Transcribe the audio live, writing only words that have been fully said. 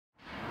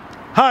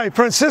Hi,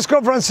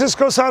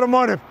 Francisco's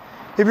Automotive.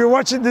 If you're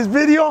watching this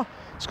video,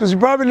 it's because you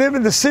probably live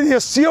in the city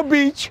of Seal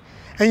Beach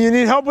and you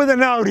need help with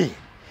an Audi.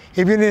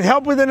 If you need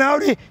help with an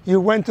Audi,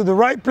 you went to the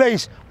right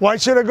place. Why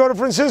should I go to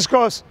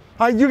Francisco's?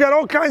 You got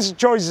all kinds of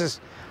choices.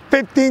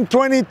 15,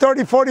 20,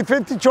 30, 40,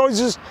 50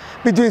 choices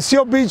between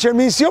Seal Beach and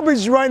me. Seal Beach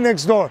is right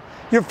next door.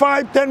 You're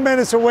 5-10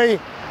 minutes away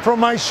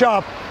from my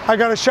shop. I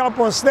got a shop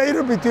on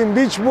Slater between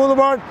Beach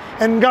Boulevard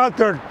and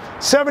Gothard.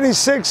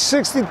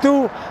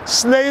 7662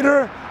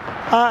 Slater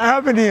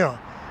Avenue.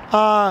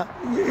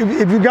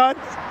 If you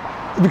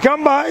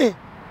come by,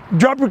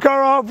 drop your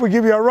car off, we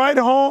give you a ride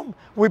home,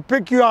 we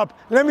pick you up.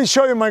 Let me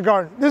show you my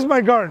garden. This is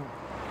my garden.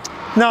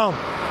 Now,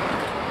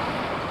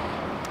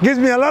 gives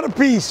me a lot of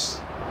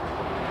peace.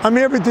 I'm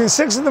here between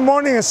 6 in the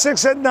morning and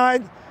 6 at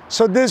night,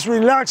 so this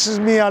relaxes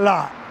me a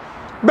lot.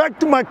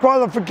 Back to my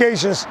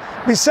qualifications.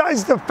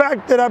 Besides the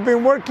fact that I've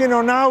been working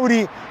on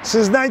Audi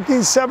since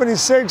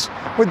 1976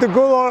 with the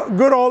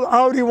good old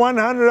Audi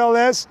 100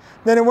 LS,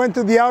 then I went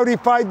to the Audi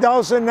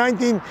 5000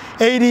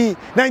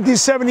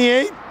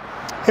 1978.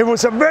 It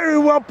was a very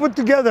well put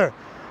together.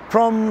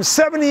 From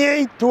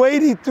 78 to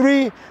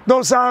 83,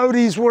 those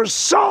Audis were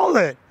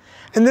solid.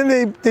 And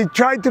then they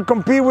tried to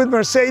compete with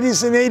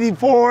Mercedes in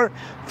 84,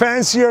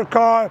 fancier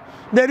car.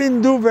 They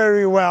didn't do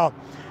very well.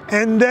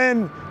 And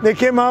then they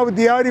came out with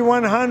the Audi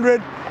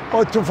 100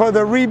 for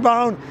the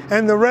rebound,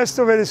 and the rest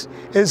of it is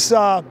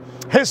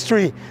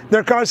history.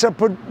 Their cars are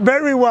put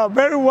very well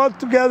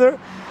together.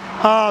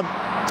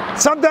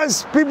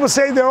 Sometimes people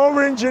say they're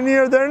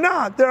over-engineered. They're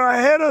not. They're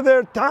ahead of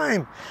their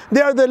time. They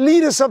are the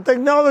leaders of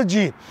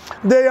technology.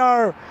 They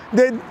hired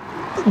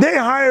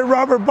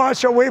Robert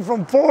Bosch away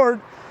from Ford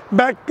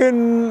back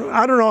in,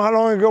 I don't know how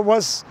long ago it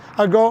was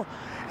ago.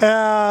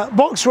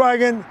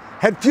 Volkswagen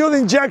had fuel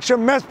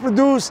injection mass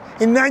produced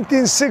in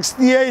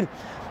 1968.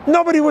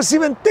 Nobody was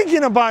even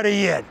thinking about it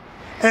yet.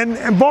 And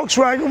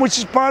Volkswagen, which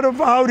is part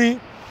of Audi,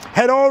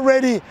 had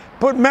already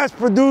put mass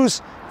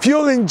produced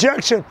fuel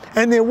injection,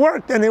 and it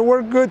worked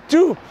good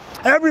too.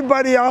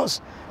 Everybody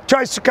else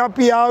tries to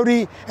copy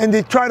Audi and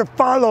they try to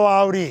follow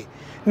Audi.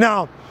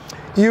 Now,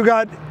 you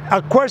got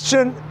a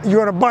question, you're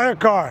gonna buy a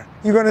car,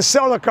 you're gonna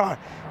sell a car.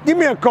 Give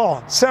me a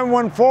call,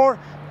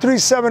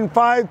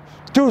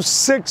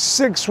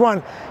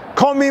 714-375-2661.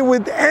 Call me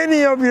with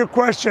any of your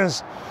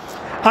questions.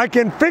 I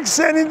can fix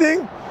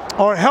anything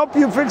or help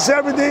you fix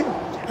everything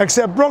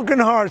except broken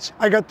hearts.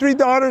 I got 3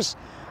 daughters,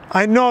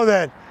 I know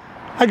that.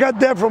 I got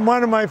that from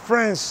one of my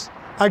friends.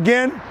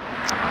 Again,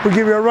 we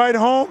give you a ride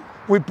home,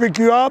 we pick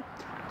you up,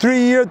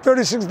 3-year,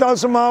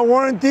 36,000-mile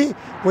warranty,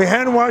 we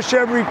hand wash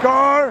every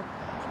car.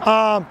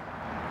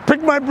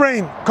 Pick my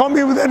brain, call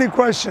me with any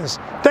questions.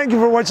 Thank you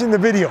for watching the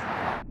video.